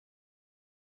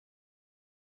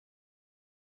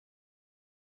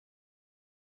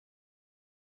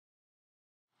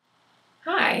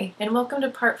Hi, and welcome to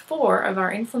part 4 of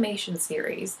our inflammation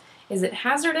series. Is it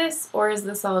hazardous or is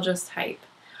this all just hype?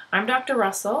 I'm Dr.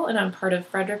 Russell and I'm part of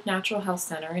Frederick Natural Health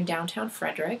Center in downtown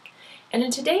Frederick. And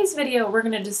in today's video, we're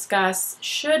going to discuss,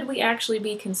 should we actually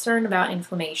be concerned about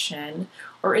inflammation,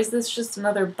 or is this just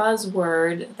another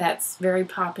buzzword that's very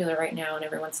popular right now and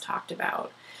everyone's talked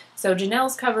about? So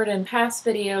Janelle's covered in past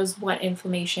videos what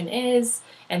inflammation is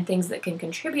and things that can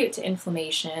contribute to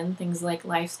inflammation, things like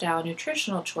lifestyle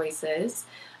nutritional choices.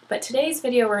 But today's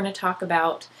video we're going to talk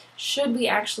about, should we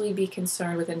actually be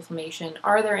concerned with inflammation?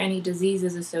 Are there any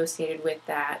diseases associated with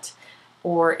that?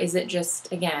 Or is it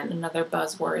just, again, another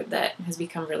buzzword that has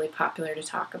become really popular to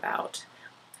talk about?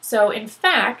 So in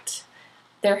fact,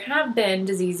 there have been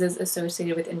diseases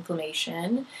associated with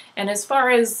inflammation, and as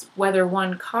far as whether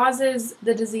one causes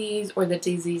the disease or the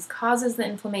disease causes the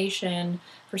inflammation,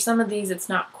 for some of these it's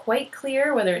not quite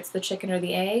clear whether it's the chicken or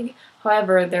the egg.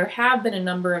 However, there have been a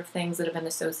number of things that have been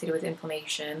associated with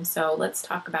inflammation, so let's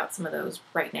talk about some of those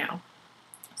right now.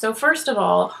 So first of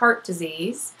all, heart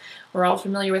disease. We're all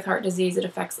familiar with heart disease. It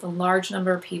affects a large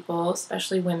number of people,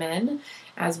 especially women,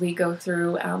 as we go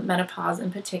through menopause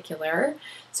in particular.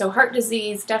 So heart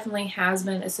disease definitely has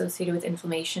been associated with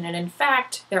inflammation, and in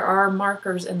fact, there are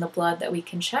markers in the blood that we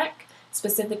can check,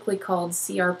 specifically called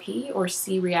CRP, or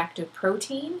C-reactive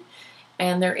protein.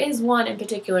 And there is one in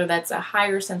particular that's a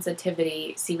higher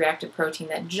sensitivity C-reactive protein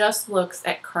that just looks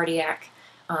at cardiac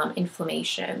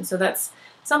inflammation. So that's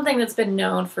something that's been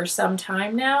known for some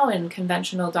time now, and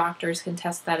conventional doctors can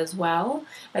test that as well,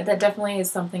 but that definitely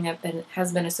is something that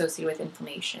has been associated with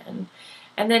inflammation.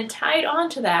 And then tied on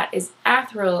to that is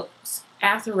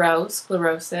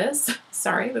atherosclerosis.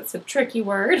 Sorry, that's a tricky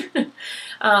word. And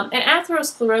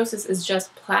atherosclerosis is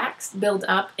just plaques build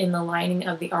up in the lining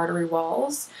of the artery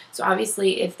walls. So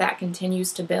obviously, if that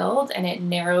continues to build and it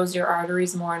narrows your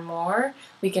arteries more and more,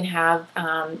 we can have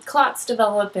clots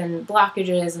develop and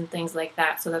blockages and things like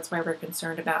that. So that's why we're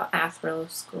concerned about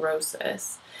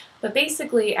atherosclerosis. But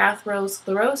basically,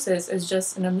 atherosclerosis is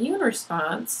just an immune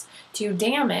response to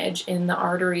damage in the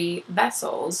artery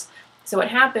vessels. So what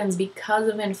happens because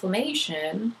of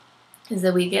inflammation is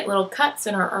that we get little cuts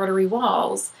in our artery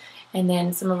walls, and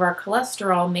then some of our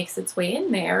cholesterol makes its way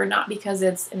in there, not because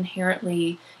it's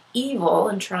inherently evil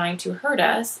and trying to hurt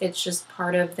us, it's just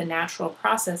part of the natural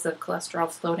process of cholesterol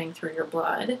floating through your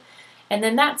blood. And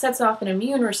then that sets off an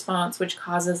immune response which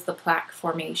causes the plaque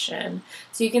formation.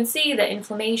 So you can see that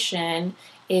inflammation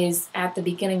is at the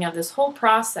beginning of this whole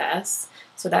process.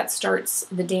 So that starts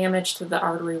the damage to the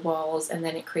artery walls, and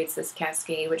then it creates this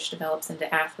cascade which develops into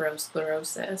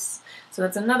atherosclerosis. So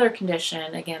that's another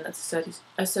condition, again, that's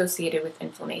associated with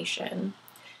inflammation.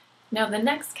 Now, the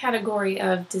next category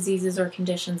of diseases or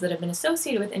conditions that have been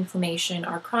associated with inflammation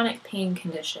are chronic pain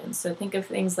conditions. So think of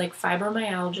things like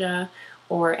fibromyalgia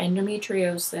or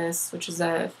endometriosis, which is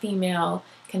a female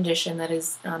condition that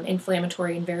is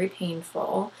inflammatory and very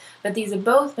painful. But these have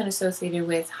both been associated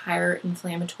with higher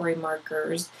inflammatory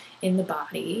markers in the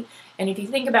body. And if you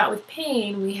think about with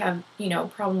pain, we have,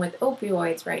 problem with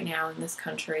opioids right now in this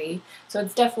country. So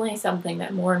it's definitely something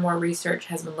that more and more research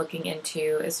has been looking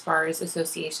into as far as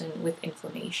association with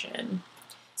inflammation.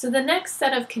 So the next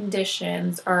set of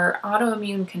conditions are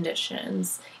autoimmune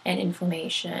conditions and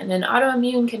inflammation. And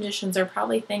autoimmune conditions are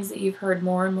probably things that you've heard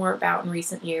more and more about in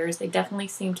recent years. They definitely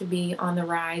seem to be on the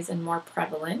rise and more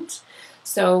prevalent.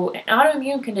 So an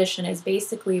autoimmune condition is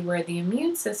basically where the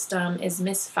immune system is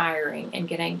misfiring and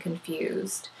getting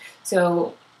confused.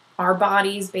 So our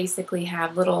bodies basically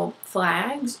have little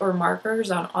flags or markers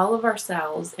on all of our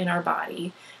cells in our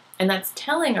body. And that's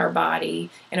telling our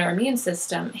body and our immune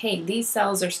system, hey, these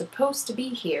cells are supposed to be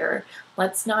here.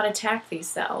 Let's not attack these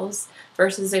cells.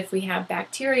 Versus if we have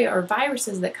bacteria or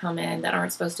viruses that come in that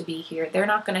aren't supposed to be here, they're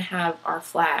not going to have our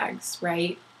flags,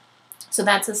 right? So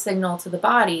that's a signal to the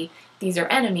body, these are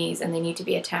enemies and they need to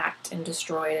be attacked and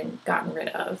destroyed and gotten rid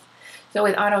of. So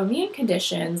with autoimmune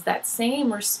conditions, that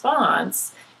same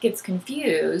response gets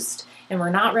confused, and we're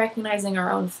not recognizing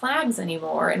our own flags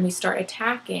anymore, and we start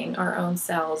attacking our own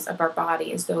cells of our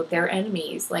body as though they're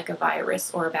enemies, like a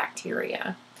virus or a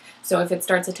bacteria. So if it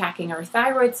starts attacking our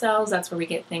thyroid cells, that's where we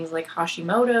get things like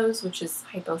Hashimoto's, which is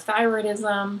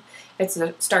hypothyroidism. If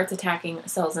it starts attacking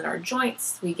cells in our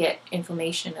joints, we get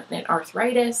inflammation and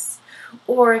arthritis.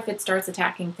 Or if it starts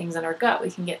attacking things in our gut, we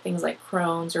can get things like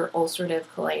Crohn's or ulcerative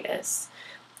colitis.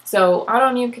 So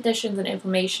autoimmune conditions and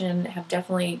inflammation have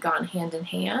definitely gone hand in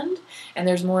hand, and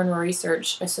there's more and more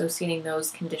research associating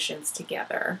those conditions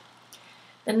together.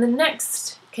 Then the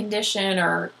next condition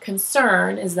or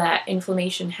concern is that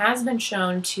inflammation has been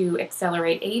shown to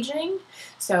accelerate aging.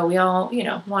 So we all,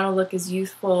 want to look as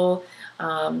youthful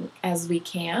as we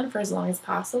can for as long as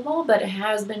possible, but it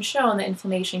has been shown that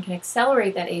inflammation can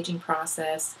accelerate that aging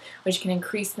process, which can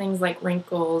increase things like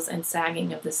wrinkles and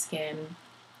sagging of the skin.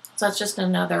 So that's just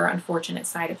another unfortunate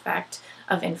side effect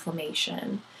of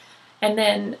inflammation. And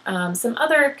then some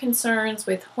other concerns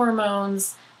with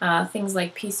hormones, things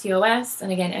like PCOS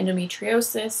and again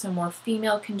endometriosis, so more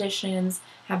female conditions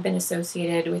have been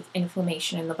associated with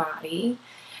inflammation in the body.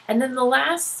 And then the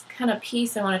last kind of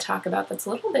piece I want to talk about that's a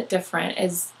little bit different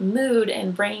is mood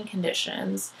and brain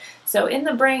conditions. So in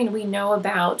the brain, we know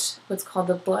about what's called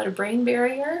the blood-brain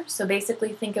barrier. So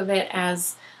basically think of it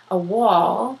as a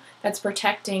wall that's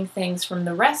protecting things from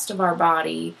the rest of our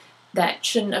body that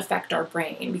shouldn't affect our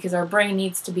brain, because our brain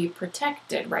needs to be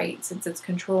protected, right, since it's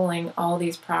controlling all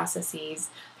these processes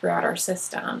throughout our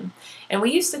system. And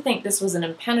we used to think this was an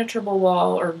impenetrable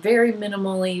wall or very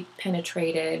minimally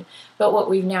penetrated, but what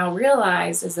we've now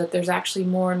realized is that there's actually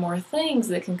more and more things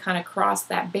that can kind of cross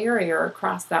that barrier,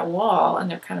 across that wall, and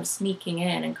they're kind of sneaking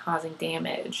in and causing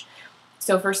damage.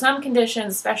 So for some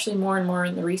conditions, especially more and more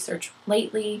in the research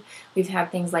lately, we've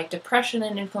had things like depression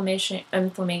and inflammation,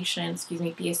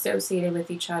 be associated with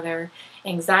each other.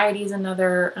 Anxiety is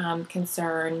another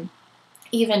concern,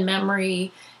 even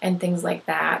memory and things like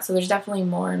that. So there's definitely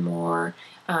more and more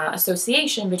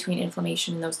association between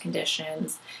inflammation and those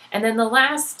conditions. And then the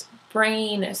last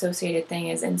brain-associated thing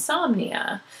is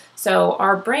insomnia. So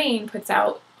our brain puts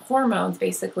out hormones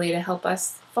basically to help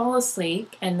us fall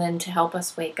asleep and then to help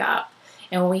us wake up.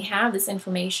 And when we have this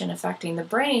inflammation affecting the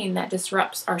brain, that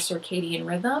disrupts our circadian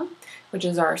rhythm, which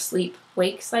is our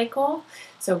sleep-wake cycle.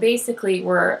 So basically,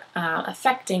 we're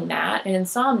affecting that. And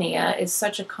insomnia is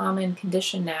such a common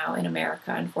condition now in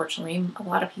America, unfortunately. A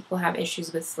lot of people have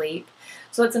issues with sleep.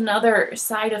 So it's another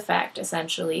side effect,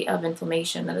 essentially, of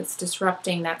inflammation, that it's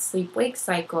disrupting that sleep-wake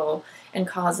cycle and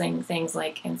causing things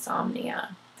like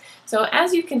insomnia. So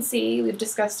as you can see, we've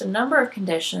discussed a number of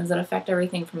conditions that affect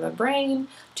everything from the brain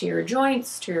to your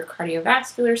joints, to your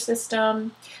cardiovascular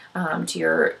system, to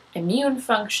your immune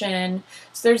function.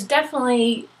 So there's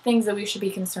definitely things that we should be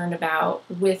concerned about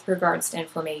with regards to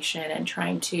inflammation and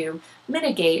trying to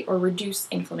mitigate or reduce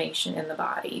inflammation in the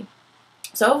body.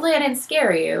 So hopefully I didn't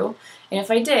scare you, and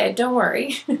if I did, don't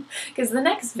worry, because the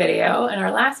next video, and our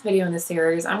last video in the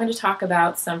series, I'm going to talk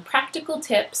about some practical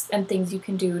tips and things you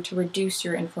can do to reduce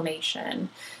your inflammation.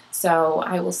 So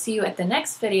I will see you at the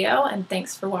next video, and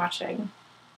thanks for watching.